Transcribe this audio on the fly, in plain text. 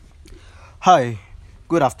Hi,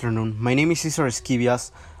 good afternoon. My name is César Esquivias,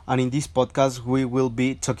 and in this podcast, we will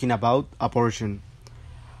be talking about abortion.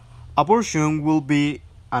 Abortion will be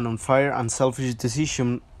an unfair and selfish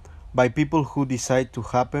decision by people who decide to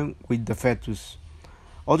happen with the fetus.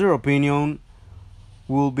 Other opinion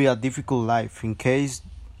will be a difficult life in case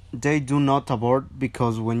they do not abort,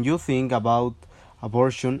 because when you think about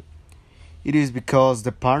abortion, it is because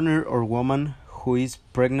the partner or woman who is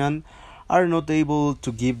pregnant are not able to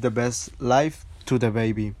give the best life to the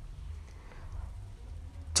baby.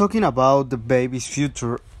 Talking about the baby's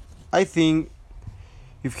future, I think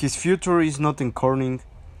if his future is not encouraging,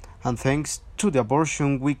 and thanks to the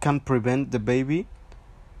abortion, we can prevent the baby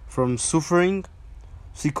from suffering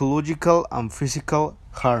psychological and physical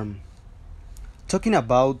harm. Talking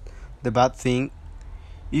about the bad thing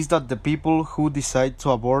is that the people who decide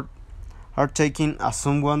to abort are taking a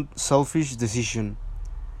somewhat selfish decision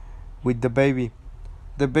with the baby.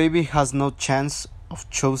 The baby has no chance of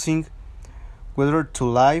choosing whether to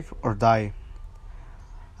live or die,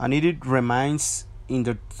 and it remains in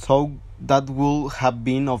the thought that would have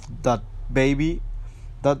been of that baby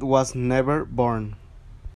that was never born.